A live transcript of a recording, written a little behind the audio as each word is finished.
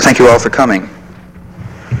Thank you all for coming.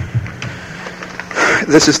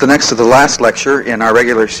 This is the next to the last lecture in our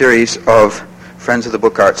regular series of Friends of the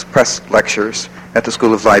Book Arts press lectures at the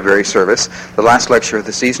School of Library Service. The last lecture of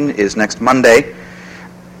the season is next Monday,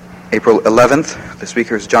 April 11th. The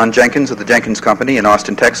speaker is John Jenkins of the Jenkins Company in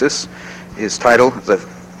Austin, Texas. His title, The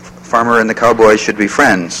Farmer and the Cowboy Should Be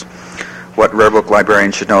Friends, What Rare Book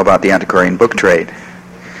Librarians Should Know About the Antiquarian Book Trade.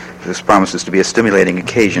 This promises to be a stimulating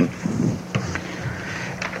occasion.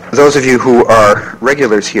 Those of you who are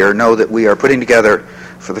regulars here know that we are putting together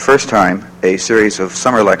for the first time a series of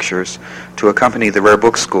summer lectures to accompany the Rare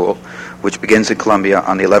Book School, which begins in Columbia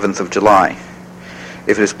on the 11th of July.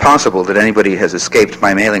 If it is possible that anybody has escaped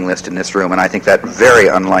my mailing list in this room, and I think that very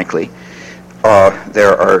unlikely,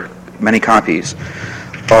 there are many copies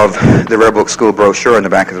of the Rare Book School brochure in the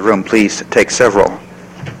back of the room. Please take several.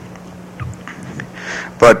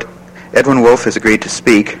 But Edwin Wolfe has agreed to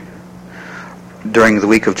speak during the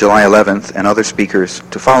week of July 11th, and other speakers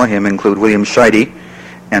to follow him include William Scheide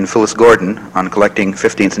and Phyllis Gordon on collecting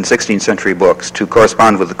 15th and 16th century books to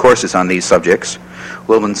correspond with the courses on these subjects,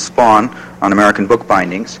 Wilman Spawn on American book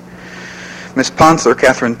bindings, Miss Ponsor,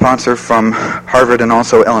 Catherine Ponsor from Harvard, and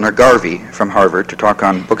also Eleanor Garvey from Harvard to talk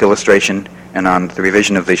on book illustration and on the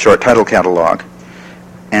revision of the short title catalog.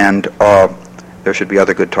 And there should be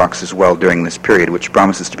other good talks as well during this period, which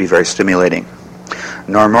promises to be very stimulating.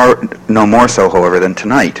 No more so, however, than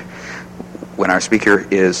tonight, when our speaker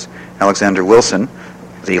is Alexander Wilson,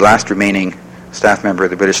 the last remaining staff member of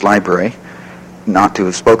the British Library, not to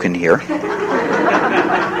have spoken here.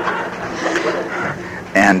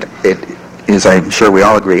 And it is, I'm sure we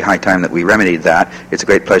all agree, high time that we remedied that. It's a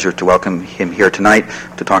great pleasure to welcome him here tonight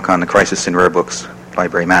to talk on the crisis in rare books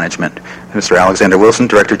library management. Mr. Alexander Wilson,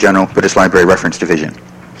 Director General, British Library Reference Division.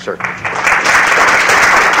 Sir.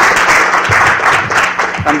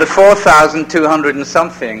 And the 4,200 and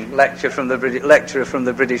something lecturer from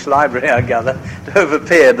the British Library, I gather, to have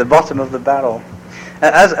appeared, the bottom of the barrel.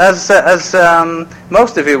 As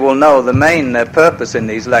most of you will know, the main purpose in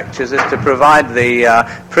these lectures is to provide the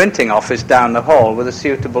printing office down the hall with a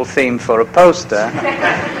suitable theme for a poster.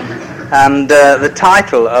 And the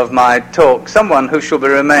title of my talk, someone who shall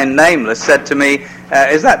remain nameless said to me,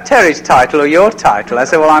 is that Terry's title or your title? I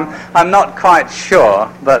said, well, I'm not quite sure,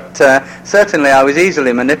 but certainly I was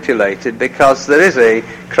easily manipulated because there is a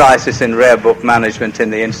crisis in rare book management in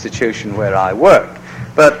the institution where I work.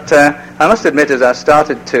 But I must admit, as I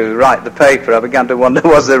started to write the paper, I began to wonder,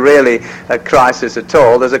 was there really a crisis at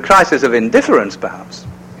all? There's a crisis of indifference, perhaps,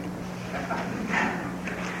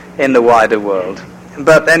 in the wider world.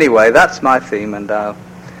 But anyway, that's my theme, and I'll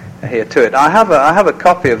adhere to it. I have a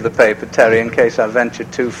copy of the paper, Terry, in case I venture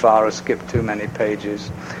too far or skip too many pages,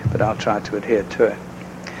 but I'll try to adhere to it.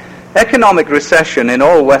 Economic recession in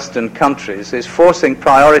all Western countries is forcing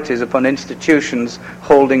priorities upon institutions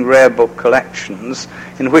holding rare book collections,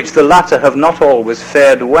 in which the latter have not always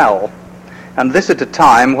fared well, and this at a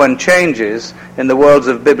time when changes in the worlds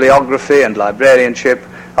of bibliography and librarianship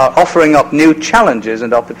are offering up new challenges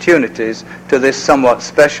and opportunities to this somewhat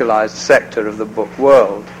specialized sector of the book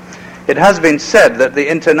world. It has been said that the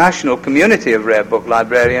international community of rare book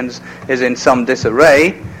librarians is in some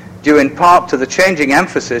disarray, due in part to the changing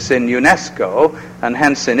emphasis in UNESCO, and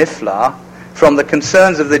hence in IFLA, from the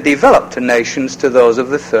concerns of the developed nations to those of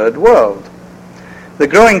the third world. The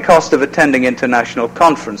growing cost of attending international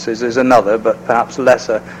conferences is another, but perhaps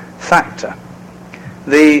lesser, factor.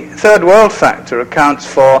 The third world factor accounts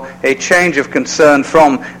for a change of concern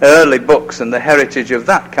from early books and the heritage of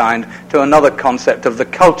that kind to another concept of the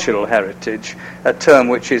cultural heritage, a term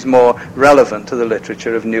which is more relevant to the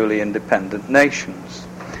literature of newly independent nations.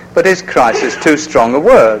 But is crisis too strong a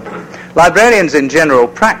word? Librarians in general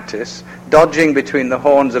practice, dodging between the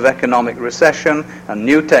horns of economic recession and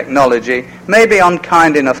new technology, may be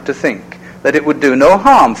unkind enough to think that it would do no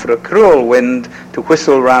harm for a cruel wind to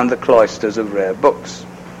whistle round the cloisters of rare books.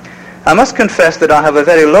 I must confess that I have a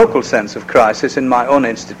very local sense of crisis in my own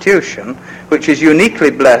institution, which is uniquely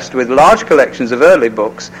blessed with large collections of early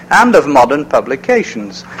books and of modern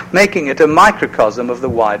publications, making it a microcosm of the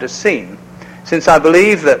wider scene, since I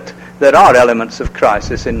believe that there are elements of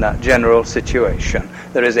crisis in that general situation.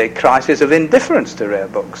 There is a crisis of indifference to rare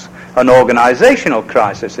books, an organizational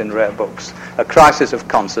crisis in rare books, a crisis of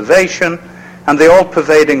conservation, and the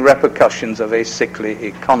all-pervading repercussions of a sickly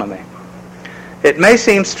economy. It may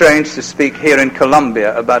seem strange to speak here in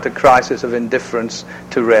Columbia about a crisis of indifference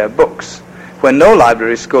to rare books, when no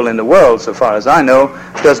library school in the world, so far as I know,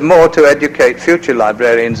 does more to educate future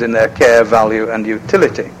librarians in their care, value, and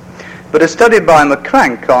utility. But a study by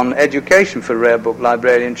McCrank on education for rare book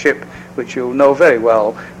librarianship which you'll know very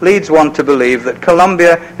well, leads one to believe that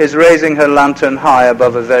Columbia is raising her lantern high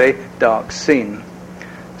above a very dark scene.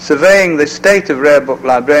 Surveying the state of rare book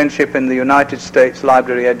librarianship in the United States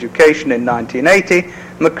library education in 1980,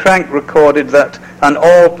 McCrank recorded that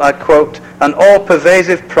I quote, an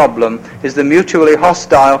all-pervasive problem is the mutually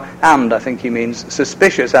hostile and, I think he means,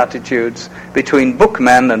 suspicious attitudes between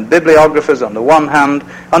bookmen and bibliographers on the one hand,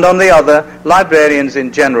 and on the other, librarians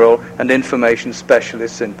in general and information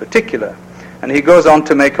specialists in particular. And he goes on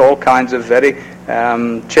to make all kinds of very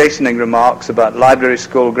chastening remarks about library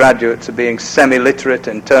school graduates being semi-literate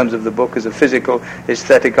in terms of the book as a physical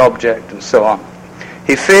aesthetic object and so on.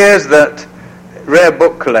 He fears that rare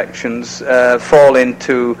book collections fall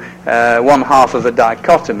into one half of a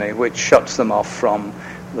dichotomy which shuts them off from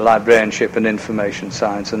librarianship and information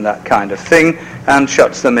science and that kind of thing, and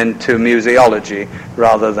shuts them into museology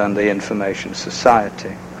rather than the information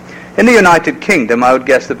society. In the United Kingdom, I would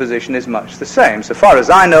guess the position is much the same. So far as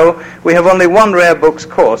I know, we have only one rare books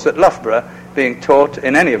course at Loughborough being taught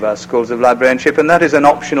in any of our schools of librarianship, and that is an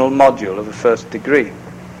optional module of the first degree.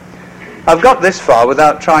 I've got this far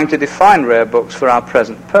without trying to define rare books for our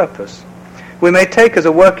present purpose. We may take as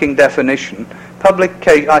a working definition,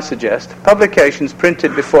 I suggest, publications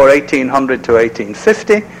printed before 1800 to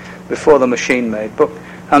 1850, before the machine-made book,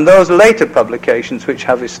 and those later publications which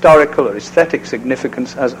have historical or aesthetic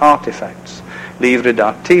significance as artifacts, livres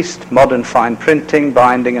d'artistes, modern fine printing,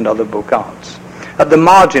 binding, and other book arts. At the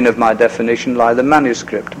margin of my definition lie the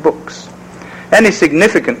manuscript books. Any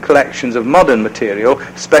significant collections of modern material,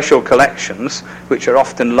 special collections, which are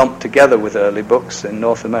often lumped together with early books, in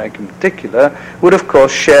North America in particular, would of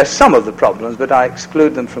course share some of the problems, but I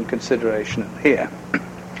exclude them from consideration here.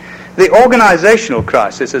 The organizational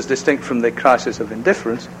crisis, as distinct from the crisis of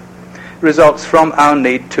indifference, results from our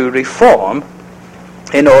need to reform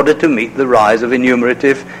in order to meet the rise of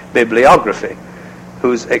enumerative bibliography,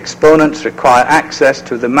 whose exponents require access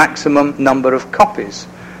to the maximum number of copies.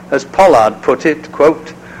 As Pollard put it, quote,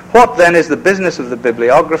 "What then is the business of the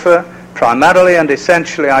bibliographer? Primarily and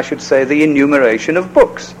essentially, I should say, the enumeration of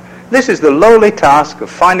books. This is the lowly task of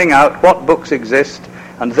finding out what books exist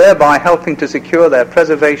and thereby helping to secure their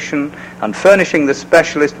preservation and furnishing the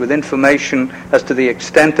specialist with information as to the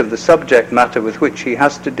extent of the subject matter with which he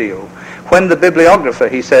has to deal. When the bibliographer,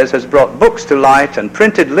 he says, has brought books to light and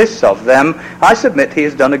printed lists of them, I submit he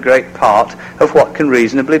has done a great part of what can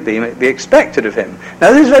reasonably be expected of him."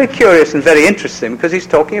 Now this is very curious and very interesting because he's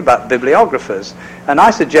talking about bibliographers, and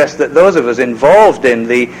I suggest that those of us involved in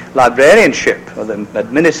the librarianship or the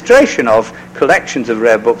administration of collections of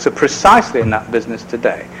rare books are precisely in that business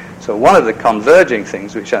today. So one of the converging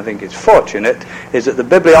things, which I think is fortunate, is that the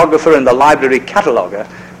bibliographer and the library cataloguer,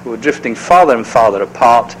 who are drifting farther and farther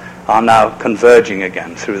apart, are now converging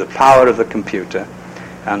again through the power of the computer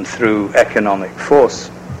and through economic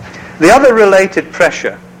force. The other related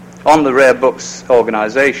pressure on the rare books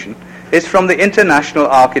organization is from the International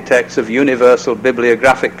Architects of Universal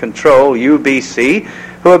Bibliographic Control, UBC,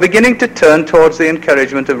 who are beginning to turn towards the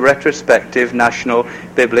encouragement of retrospective national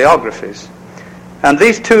bibliographies. And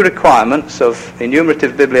these two requirements of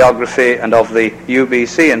enumerative bibliography and of the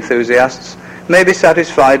UBC enthusiasts may be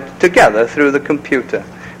satisfied together through the computer,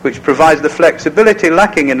 which provides the flexibility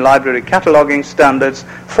lacking in library cataloguing standards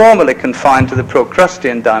formerly confined to the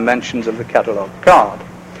Procrustean dimensions of the catalogue card.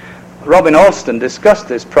 Robin Alston discussed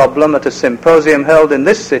this problem at a symposium held in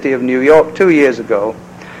this city of New York 2 years ago,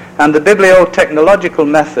 and the bibliotechnological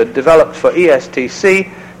method developed for ESTC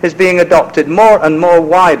is being adopted more and more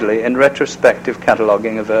widely in retrospective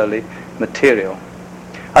cataloguing of early material.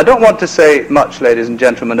 I don't want to say much, ladies and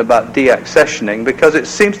gentlemen, about deaccessioning because it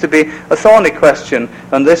seems to be a thorny question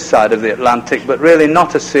on this side of the Atlantic, but really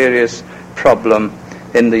not a serious problem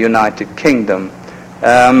in the United Kingdom.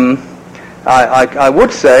 I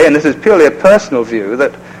would say, and this is purely a personal view,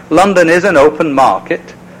 that London is an open market,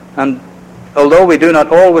 and although we do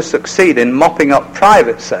not always succeed in mopping up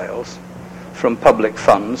private sales from public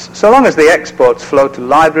funds, so long as the exports flow to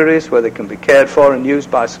libraries where they can be cared for and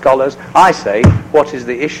used by scholars, I say, what is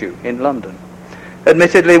the issue in London?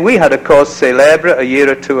 Admittedly, we had a cause célèbre a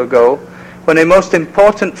year or two ago when a most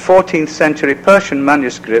important 14th century Persian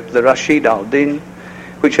manuscript, the Rashid al-Din,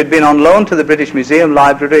 which had been on loan to the British Museum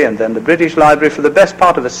Library and then the British Library for the best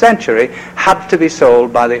part of a century, had to be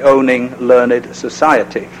sold by the owning learned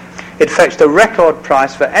society. It fetched a record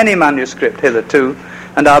price for any manuscript hitherto,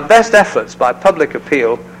 and our best efforts by public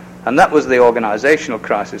appeal, and that was the organizational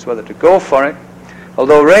crisis, whether to go for it,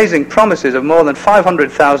 although raising promises of more than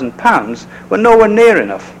 £500,000, were nowhere near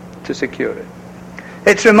enough to secure it.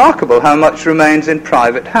 It's remarkable how much remains in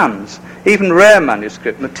private hands, even rare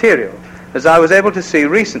manuscript material, as I was able to see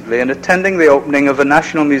recently in attending the opening of a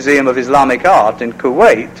National Museum of Islamic Art in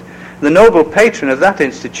Kuwait. The noble patron of that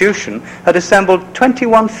institution had assembled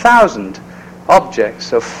 21,000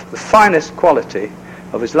 objects of the finest quality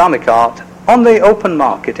of Islamic art on the open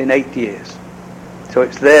market in 8 years. So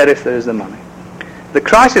it's there if there is the money. The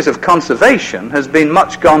crisis of conservation has been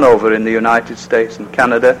much gone over in the United States and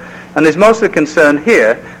Canada, and is mostly concerned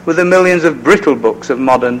here with the millions of brittle books of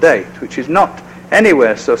modern date, which is not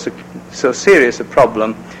anywhere so serious a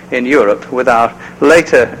problem in Europe with our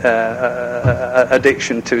later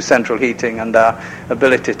addiction to central heating and our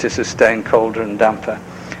ability to sustain colder and damper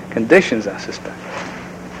conditions, I suspect.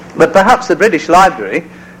 But perhaps the British Library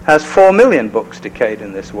has 4 million books decayed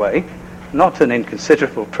in this way, not an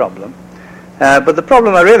inconsiderable problem. But the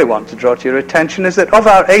problem I really want to draw to your attention is that of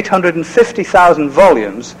our 850,000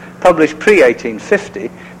 volumes published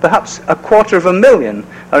pre-1850, perhaps 250,000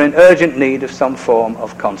 are in urgent need of some form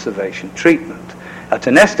of conservation treatment. At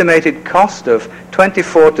an estimated cost of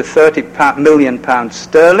 24 to 30 million pounds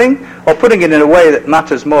sterling, or putting it in a way that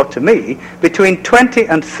matters more to me, between 20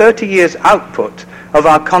 and 30 years output of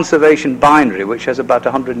our conservation bindery, which has about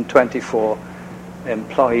 124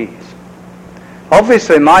 employees.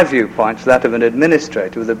 Obviously, my viewpoint's that of an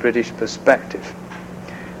administrator with a British perspective.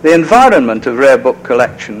 The environment of rare book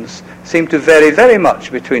collections seem to vary very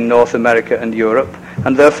much between North America and Europe,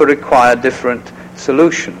 and therefore require different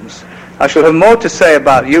solutions. I shall have more to say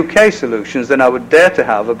about UK solutions than I would dare to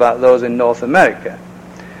have about those in North America.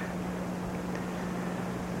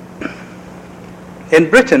 In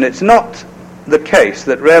Britain, it's not the case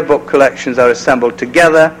that rare book collections are assembled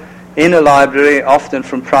together in a library, often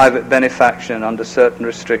from private benefaction under certain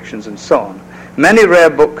restrictions and so on. Many rare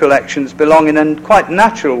book collections belong in a quite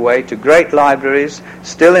natural way to great libraries,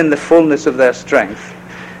 still in the fullness of their strength.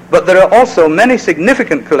 But there are also many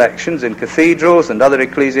significant collections in cathedrals and other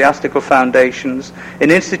ecclesiastical foundations, in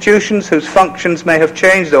institutions whose functions may have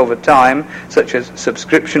changed over time, such as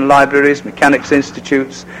subscription libraries, mechanics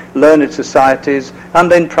institutes, learned societies, and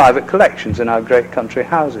in private collections in our great country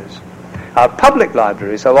houses. Our public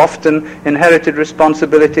libraries have often inherited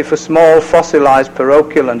responsibility for small fossilized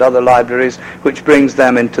parochial and other libraries, which brings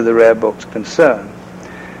them into the rare books concern.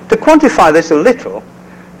 To quantify this a little,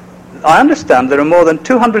 I understand there are more than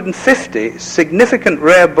 250 significant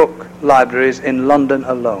rare book libraries in London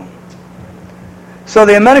alone. So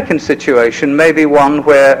the American situation may be one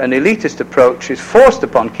where an elitist approach is forced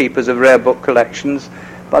upon keepers of rare book collections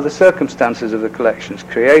by the circumstances of the collection's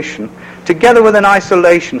creation, together with an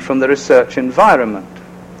isolation from the research environment.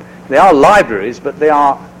 They are libraries, but they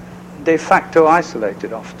are de facto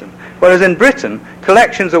isolated often. Whereas in Britain,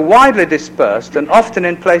 collections are widely dispersed and often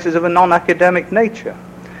in places of a non-academic nature.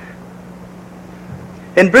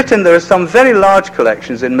 In Britain, there are some very large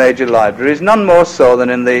collections in major libraries, none more so than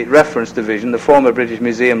in the reference division, the former British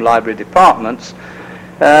Museum library departments,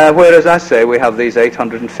 where, as I say, we have these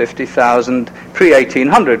 850,000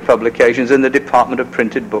 pre-1800 publications in the Department of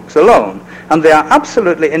Printed Books alone. And they are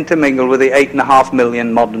absolutely intermingled with the 8.5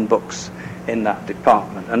 million modern books in that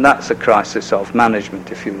department. And that's a crisis of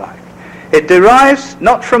management, if you like. It derives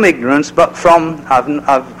not from ignorance, but from,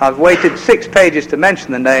 I've waited 6 pages to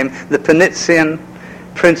mention the name, the Panitsian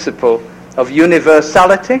principle of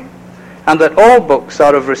universality, and that all books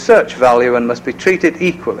are of research value and must be treated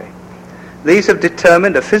equally. These have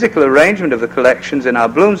determined a physical arrangement of the collections in our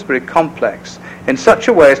Bloomsbury complex in such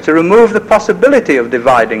a way as to remove the possibility of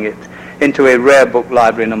dividing it into a rare book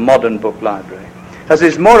library and a modern book library, as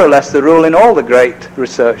is more or less the rule in all the great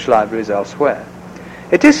research libraries elsewhere.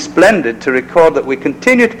 It is splendid to record that we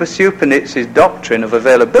continue to pursue Panitsi's doctrine of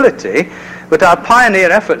availability, but our pioneer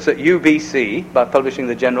efforts at UBC, by publishing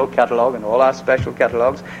the general catalogue and all our special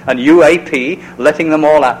catalogues, and UAP, letting them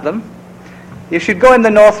all at them. You should go in the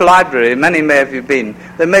North Library, many may have you been.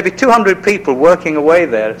 There may be 200 people working away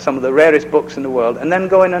there at some of the rarest books in the world, and then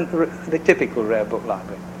go in the typical rare book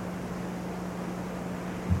library.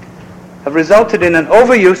 Have resulted in an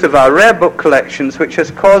overuse of our rare book collections, which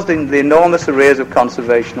has caused the enormous arrears of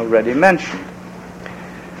conservation already mentioned.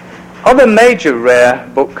 Other major rare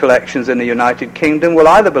book collections in the United Kingdom will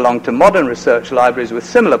either belong to modern research libraries with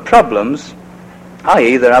similar problems,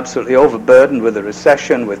 i.e. they're absolutely overburdened with the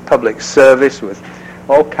recession, with public service, with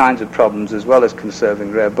all kinds of problems as well as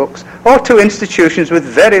conserving rare books, or to institutions with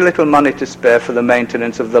very little money to spare for the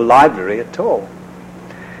maintenance of the library at all.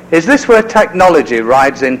 Is this where technology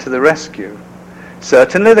rides into the rescue?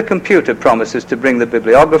 Certainly the computer promises to bring the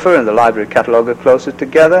bibliographer and the library cataloguer closer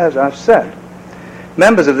together, as I've said.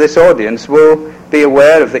 Members of this audience will be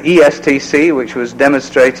aware of the ESTC, which was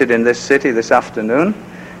demonstrated in this city this afternoon.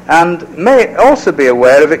 and may also be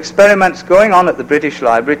aware of experiments going on at the British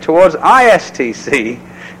Library towards ISTC,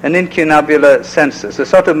 an incunabular census, a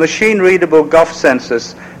sort of machine-readable Goff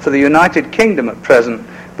census for the United Kingdom at present,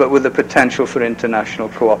 but with the potential for international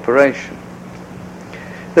cooperation.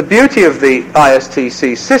 The beauty of the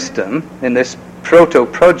ISTC system in this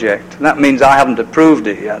proto-project, that means I haven't approved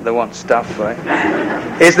it yet, they want stuff, right,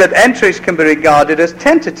 is that entries can be regarded as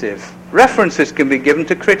tentative. References can be given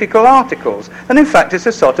to critical articles, and in fact it's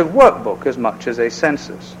a sort of workbook as much as a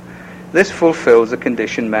census. This fulfills the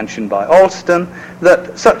condition mentioned by Alston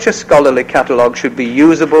that such a scholarly catalogue should be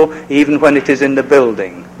usable even when it is in the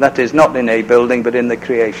building. That is, not in a building, but in the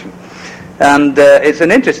creation. And it's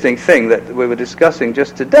an interesting thing that we were discussing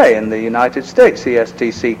just today in the United States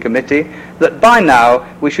ESTC committee, that by now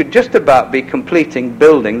we should just about be completing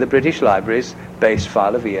building the British Library's base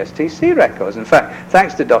file of ESTC records. In fact,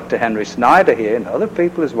 thanks to Dr. Henry Snyder here and other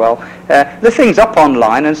people as well, the thing's up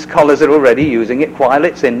online and scholars are already using it while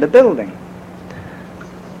it's in the building.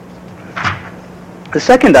 The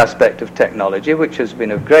second aspect of technology, which has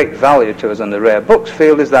been of great value to us in the rare books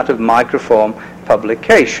field, is that of microform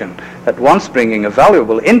publication, at once bringing a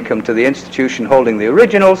valuable income to the institution holding the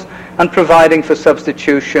originals and providing for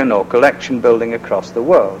substitution or collection building across the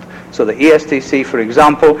world. So the ESTC, for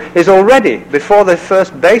example, is already, before the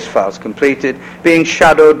first base files completed, being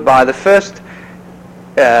shadowed by the first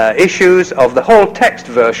issues of the whole text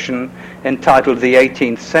version entitled The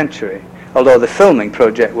 18th Century, although the filming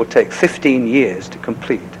project will take 15 years to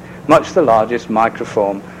complete, much the largest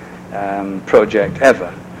microform project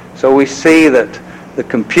ever. So we see that the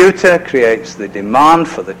computer creates the demand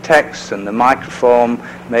for the text, and the microform,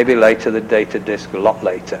 maybe later the data disk, a lot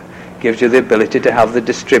later, gives you the ability to have the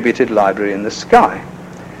distributed library in the sky.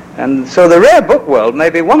 And so the rare book world may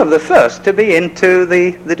be one of the first to be into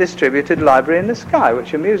the distributed library in the sky,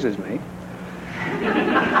 which amuses me.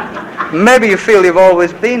 Maybe you feel you've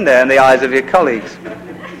always been there in the eyes of your colleagues.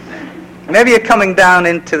 Maybe you're coming down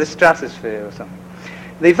into the stratosphere or something.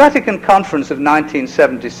 The Vatican Conference of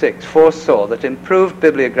 1976 foresaw that improved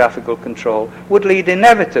bibliographical control would lead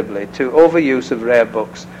inevitably to overuse of rare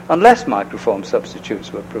books unless microform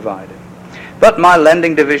substitutes were provided. But my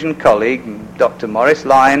lending division colleague, Dr. Maurice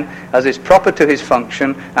Lyon, as is proper to his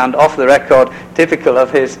function and off the record, typical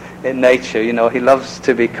of his nature, he loves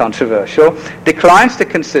to be controversial, declines to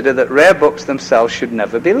consider that rare books themselves should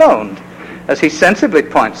never be loaned. As he sensibly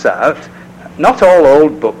points out, not all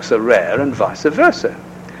old books are rare and vice versa.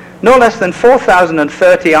 No less than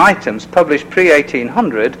 4,030 items published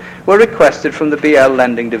pre-1800 were requested from the BL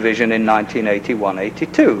Lending Division in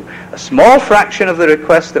 1981-82. A small fraction of the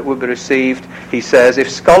requests that would be received, he says,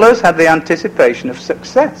 if scholars had the anticipation of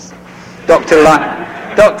success. Dr.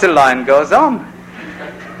 Lyon goes on.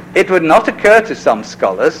 It would not occur to some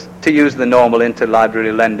scholars to use the normal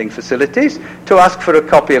interlibrary lending facilities to ask for a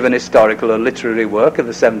copy of an historical or literary work of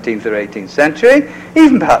the 17th or 18th century,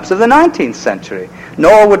 even perhaps of the 19th century,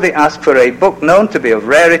 nor would they ask for a book known to be of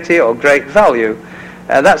rarity or great value.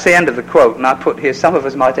 That's the end of the quote, and I put here, some of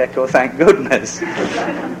us might echo, thank goodness.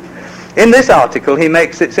 In this article,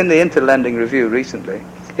 it's in the Interlending Review recently,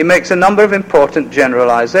 he makes a number of important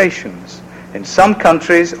generalizations. In some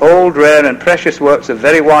countries, old, rare, and precious works are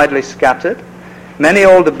very widely scattered. Many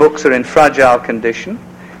older books are in fragile condition.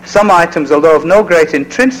 Some items, although of no great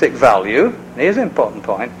intrinsic value, here's an important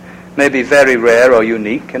point, may be very rare or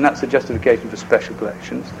unique, and that's the justification for special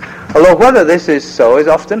collections. Although whether this is so is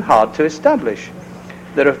often hard to establish.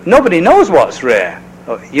 Nobody knows what's rare.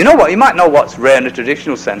 You might know what's rare in a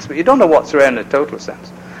traditional sense, but you don't know what's rare in a total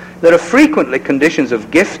sense. There are frequently conditions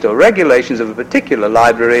of gift or regulations of a particular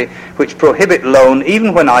library which prohibit loan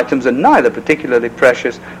even when items are neither particularly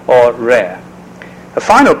precious or rare. A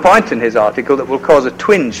final point in his article that will cause a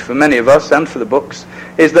twinge for many of us and for the books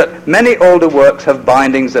is that many older works have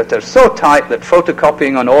bindings that are so tight that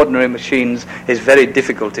photocopying on ordinary machines is very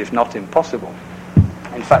difficult, if not impossible.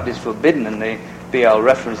 In fact, it's forbidden in the BL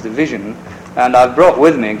Reference Division, and I've brought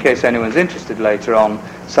with me, in case anyone's interested later on,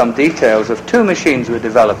 some details of two machines we're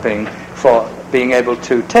developing for being able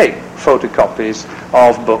to take photocopies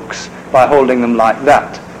of books by holding them like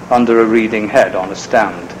that under a reading head on a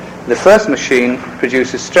stand. The first machine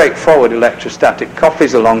produces straightforward electrostatic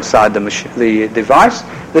copies alongside the device.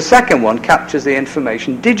 The second one captures the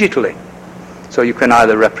information digitally. So you can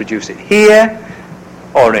either reproduce it here,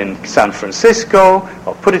 or in San Francisco,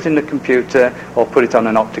 or put it in the computer, or put it on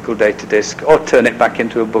an optical data disk, or turn it back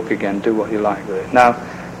into a book again, do what you like with it. Now,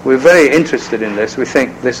 we're very interested in this. We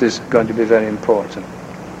think this is going to be very important.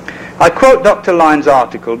 I quote Dr. Lyon's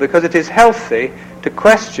article because it is healthy to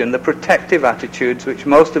question the protective attitudes which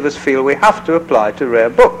most of us feel we have to apply to rare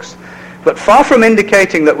books. But far from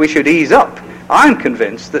indicating that we should ease up, I'm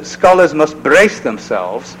convinced that scholars must brace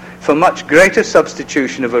themselves for much greater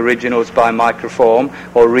substitution of originals by microform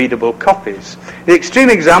or readable copies. The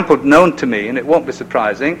extreme example known to me, and it won't be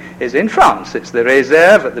surprising, is in France. It's the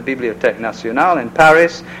Réserve at the Bibliothèque Nationale in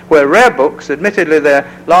Paris, where rare books, admittedly they're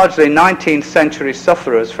largely 19th century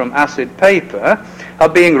sufferers from acid paper, are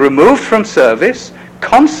being removed from service,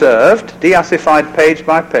 conserved, deacidified page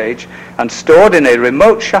by page, and stored in a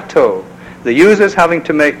remote chateau, the users having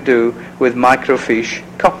to make do with microfiche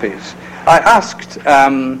copies. I asked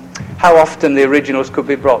how often the originals could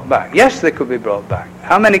be brought back. Yes, they could be brought back.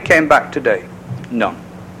 How many came back today? None.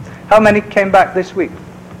 How many came back this week?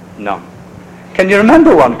 None. Can you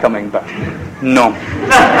remember one coming back? None.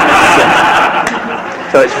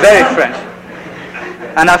 So it's very French.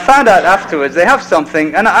 And I found out afterwards they have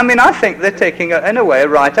something, and I mean I think they're taking, in a way, a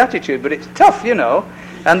right attitude, but it's tough, you know,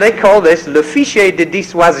 and they call this le fichier de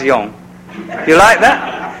dissuasion. You like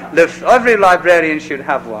that? Every librarian should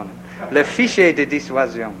have one. Le fichier de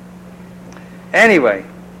dissuasion. Anyway,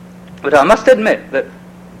 but I must admit that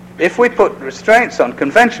if we put restraints on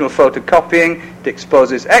conventional photocopying,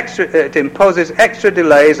 it imposes extra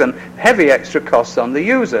delays and heavy extra costs on the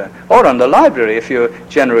user, or on the library if you're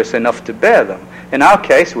generous enough to bear them. In our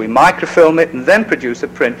case, we microfilm it and then produce a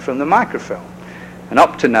print from the microfilm. And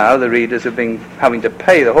up to now, the readers have been having to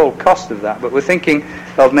pay the whole cost of that, but we're thinking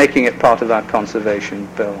of making it part of our conservation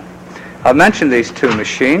bill. I've mentioned these two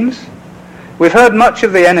machines. We've heard much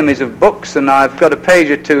of the enemies of books, and I've got a page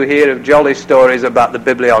or two here of jolly stories about the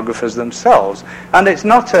bibliographers themselves. And it's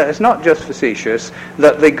not just facetious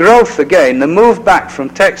that the growth, again, the move back from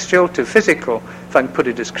textual to physical, if I can put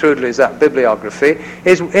it as crudely as that, bibliography,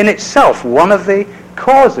 is in itself one of the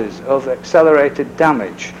causes of accelerated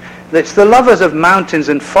damage. It's the lovers of mountains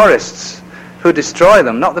and forests who destroy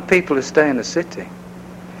them, not the people who stay in the city.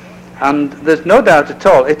 And there's no doubt at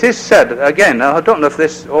all, it is said, again, I don't know if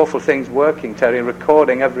this awful thing's working, Terry,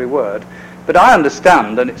 recording every word, but I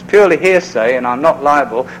understand, and it's purely hearsay, and I'm not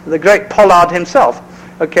liable, the great Pollard himself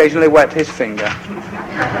occasionally wet his finger.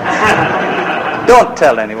 Don't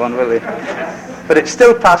tell anyone, will you? But it's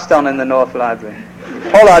still passed on in the North Library.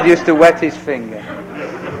 Pollard used to wet his finger.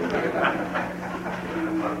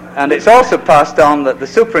 And it's also passed on that the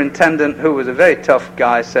superintendent, who was a very tough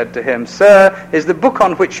guy, said to him, "Sir, is the book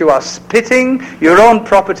on which you are spitting your own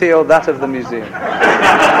property or that of the museum?"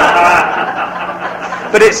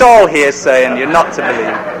 But it's all hearsay and you're not to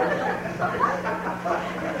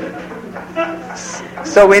believe.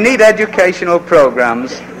 So we need educational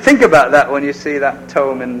programs. Think about that when you see that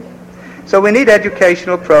tome. So we need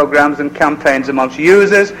educational programs and campaigns amongst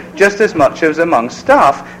users just as much as amongst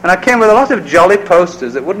staff. And I came with a lot of jolly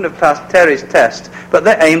posters that wouldn't have passed Terry's test, but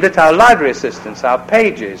they're aimed at our library assistants, our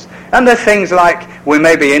pages. And they're things like, we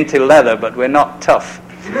may be into leather, but we're not tough.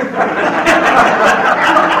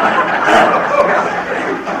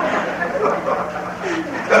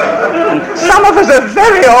 Some of us are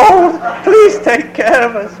very old. Please take care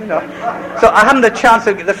of us, you know. So I hadn't a chance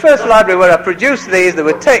of... The first library where I produced these, they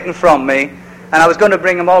were taken from me, and I was going to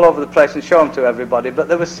bring them all over the place and show them to everybody, but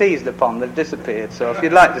they were seized upon. They've disappeared. So if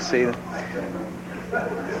you'd like to see them...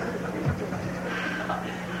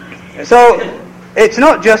 So it's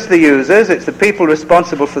not just the users, it's the people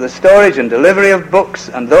responsible for the storage and delivery of books,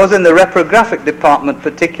 and those in the reprographic department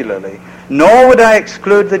particularly. Nor would I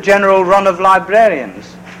exclude the general run of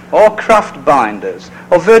librarians, or craft binders,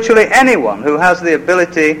 or virtually anyone who has the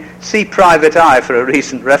ability, see Private Eye for a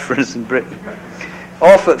recent reference in Britain,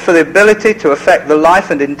 or for the ability to affect the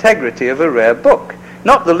life and integrity of a rare book.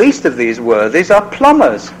 Not the least of these worthies are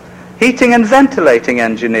plumbers, heating and ventilating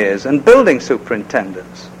engineers, and building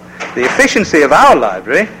superintendents. The efficiency of our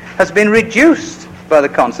library has been reduced by the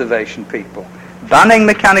conservation people, banning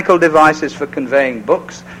mechanical devices for conveying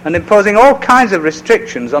books, and imposing all kinds of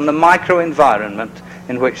restrictions on the microenvironment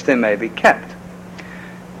in which they may be kept.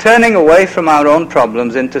 Turning away from our own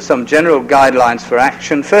problems into some general guidelines for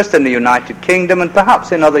action, first in the United Kingdom and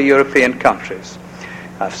perhaps in other European countries.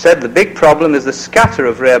 I've said the big problem is the scatter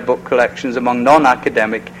of rare book collections among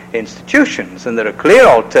non-academic institutions, and there are clear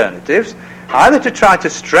alternatives, either to try to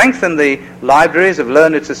strengthen the libraries of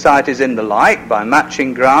learned societies in the like by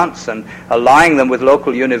matching grants and allying them with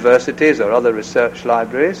local universities or other research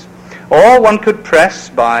libraries, or one could press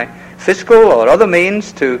by fiscal or other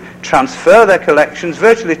means to transfer their collections,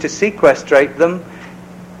 virtually to sequestrate them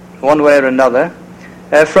one way or another,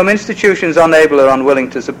 from institutions unable or unwilling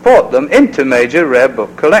to support them into major rare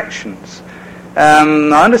book collections.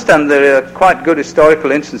 I understand there are quite good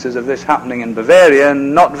historical instances of this happening in Bavaria,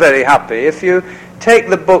 and not very happy. If you take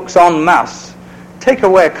the books en masse take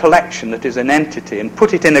away a collection that is an entity and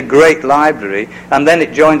put it in a great library, and then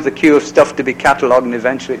it joins the queue of stuff to be catalogued, and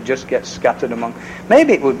eventually it just gets scattered among.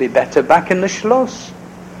 Maybe it would be better back in the Schloss.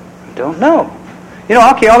 I don't know. You know,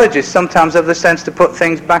 archaeologists sometimes have the sense to put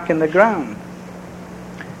things back in the ground.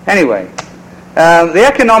 Anyway, the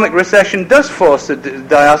economic recession does force the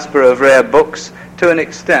diaspora of rare books to an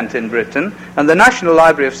extent in Britain, and the National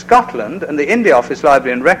Library of Scotland and the India Office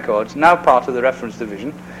Library and Records, now part of the Reference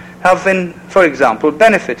Division, have been, for example,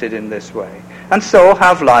 benefited in this way, and so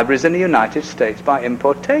have libraries in the United States by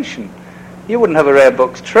importation. You wouldn't have a rare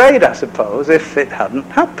books trade, I suppose, if it hadn't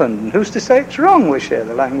happened. And who's to say it's wrong? We share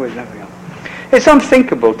the language and everything else. It's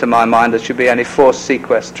unthinkable to my mind there should be any forced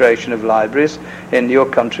sequestration of libraries in your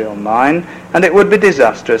country or mine, and it would be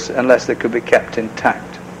disastrous unless they could be kept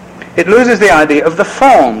intact. It loses the idea of the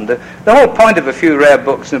formed. The whole point of a few rare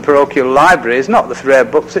books in a parochial library is not the rare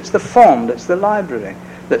books, it's the formed, it's the library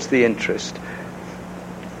that's the interest.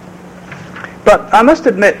 But I must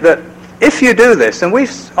admit that if you do this, and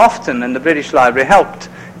we've often in the British Library helped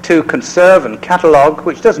to conserve and catalogue,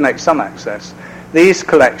 which does make some access, these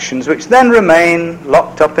collections, which then remain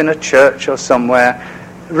locked up in a church or somewhere,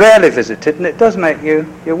 rarely visited, and it does make you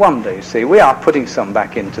wonder, you see. We are putting some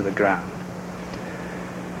back into the ground.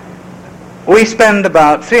 We spend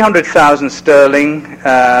about 300,000 sterling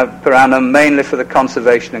per annum, mainly for the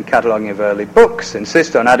conservation and cataloguing of early books,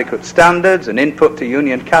 insist on adequate standards and input to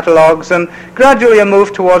union catalogues, and gradually a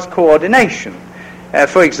move towards coordination.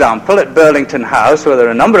 For example, at Burlington House, where there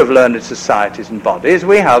are a number of learned societies and bodies,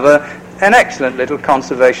 we have an excellent little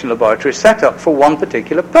conservation laboratory set up for one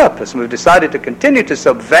particular purpose, and we've decided to continue to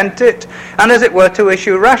subvent it, and as it were to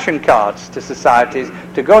issue ration cards to societies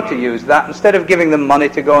to go to use that, instead of giving them money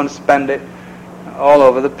to go and spend it all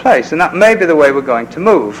over the place. And that may be the way we're going to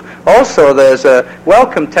move. Also, there's a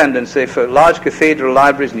welcome tendency for large cathedral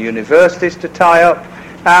libraries and universities to tie up,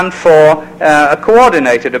 and for a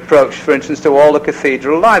coordinated approach, for instance, to all the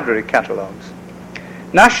cathedral library catalogues.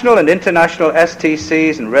 National and international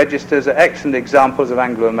STCs and registers are excellent examples of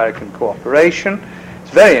Anglo-American cooperation.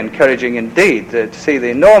 It's very encouraging indeed to see the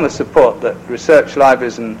enormous support that research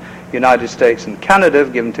libraries in the United States and Canada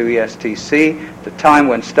have given to ESTC at a time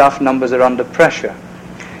when staff numbers are under pressure.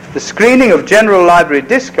 The screening of general library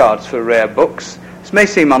discards for rare books, this may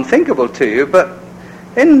seem unthinkable to you, but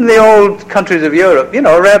in the old countries of Europe, you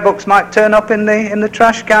know, rare books might turn up in the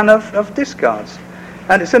trash can of discards.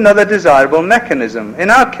 And it's another desirable mechanism. In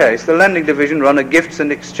our case, the lending division run a gifts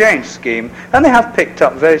and exchange scheme, and they have picked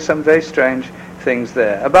up some very strange things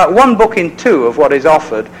there. About 1 book in 2 of what is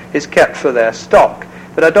offered is kept for their stock,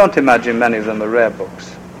 but I don't imagine many of them are rare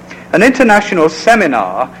books. An international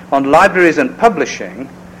seminar on libraries and publishing,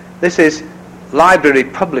 this is library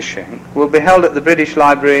publishing, will be held at the British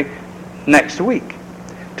Library next week,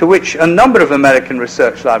 to which a number of American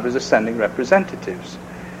research libraries are sending representatives.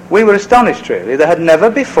 We were astonished, really. There had never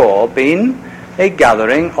before been a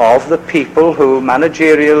gathering of the people who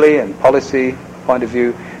managerially and policy point of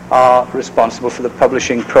view are responsible for the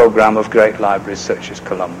publishing program of great libraries such as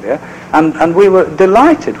Columbia. And we were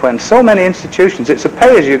delighted when so many institutions, it's a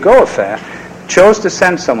pay-as-you-go affair, chose to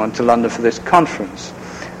send someone to London for this conference.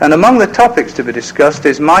 And among the topics to be discussed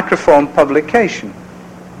is microform publication.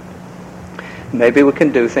 Maybe we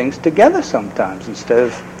can do things together sometimes instead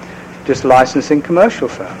of just licensing commercial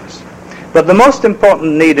firms. But the most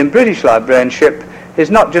important need in British librarianship is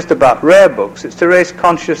not just about rare books, it's to raise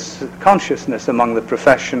consciousness among the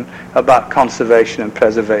profession about conservation and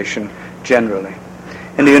preservation generally.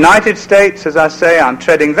 In the United States, as I say, I'm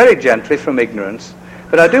treading very gently from ignorance,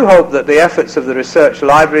 but I do hope that the efforts of the Research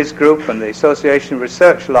Libraries Group and the Association of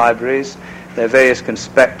Research Libraries, their various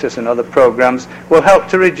conspectus and other programs, will help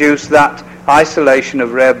to reduce that isolation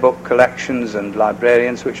of rare book collections and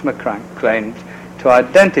librarians which McCrank claimed to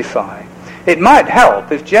identify. It might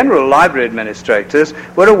help if general library administrators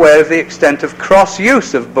were aware of the extent of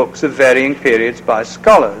cross-use of books of varying periods by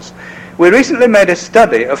scholars. We recently made a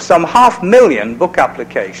study of some 500,000 book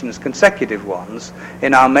applications, consecutive ones,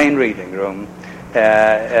 in our main reading room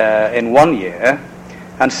in 1 year,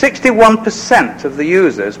 and 61% of the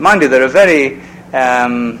users, mind you, they're a very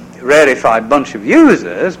rarefied bunch of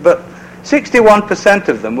users, but 61%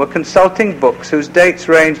 of them were consulting books whose dates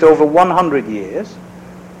ranged over 100 years.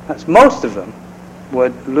 That's most of them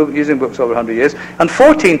were using books over 100 years, and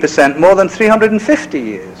 14% more than 350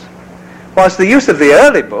 years. Whilst the use of the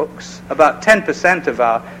early books, about 10% of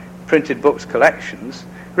our printed books collections,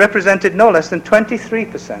 represented no less than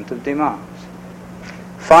 23% of demands.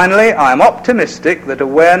 Finally, I am optimistic that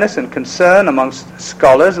awareness and concern amongst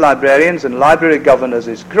scholars, librarians and library governors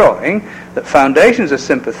is growing, that foundations are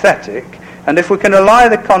sympathetic, And if we can ally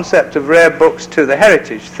the concept of rare books to the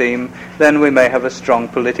heritage theme, then we may have a strong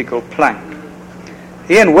political plank.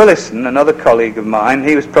 Ian Willison, another colleague of mine,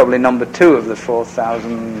 he was probably number 2 of the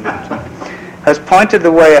 4,000, has pointed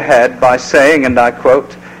the way ahead by saying, and I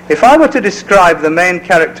quote, "If I were to describe the main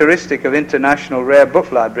characteristic of international rare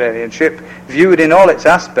book librarianship, viewed in all its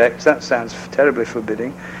aspects," that sounds terribly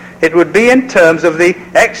forbidding, "it would be in terms of the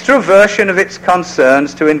extroversion of its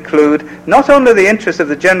concerns to include not only the interests of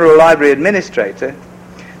the General Library Administrator,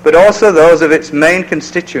 but also those of its main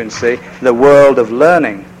constituency, the world of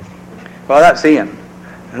learning." Well, that's Ian.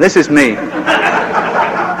 And this is me.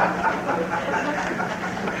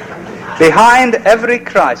 Behind every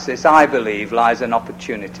crisis, I believe, lies an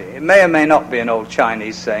opportunity. It may or may not be an old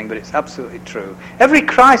Chinese saying, but it's absolutely true. Every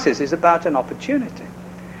crisis is about an opportunity.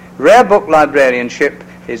 Rare book librarianship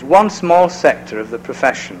is one small sector of the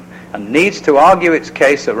profession and needs to argue its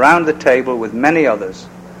case around the table with many others.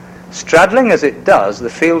 Straddling as it does the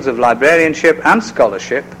fields of librarianship and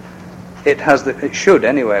scholarship, it should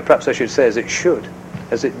anyway, perhaps I should say as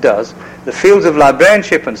it does, the fields of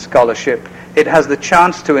librarianship and scholarship, it has the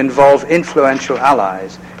chance to involve influential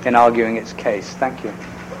allies in arguing its case. Thank you.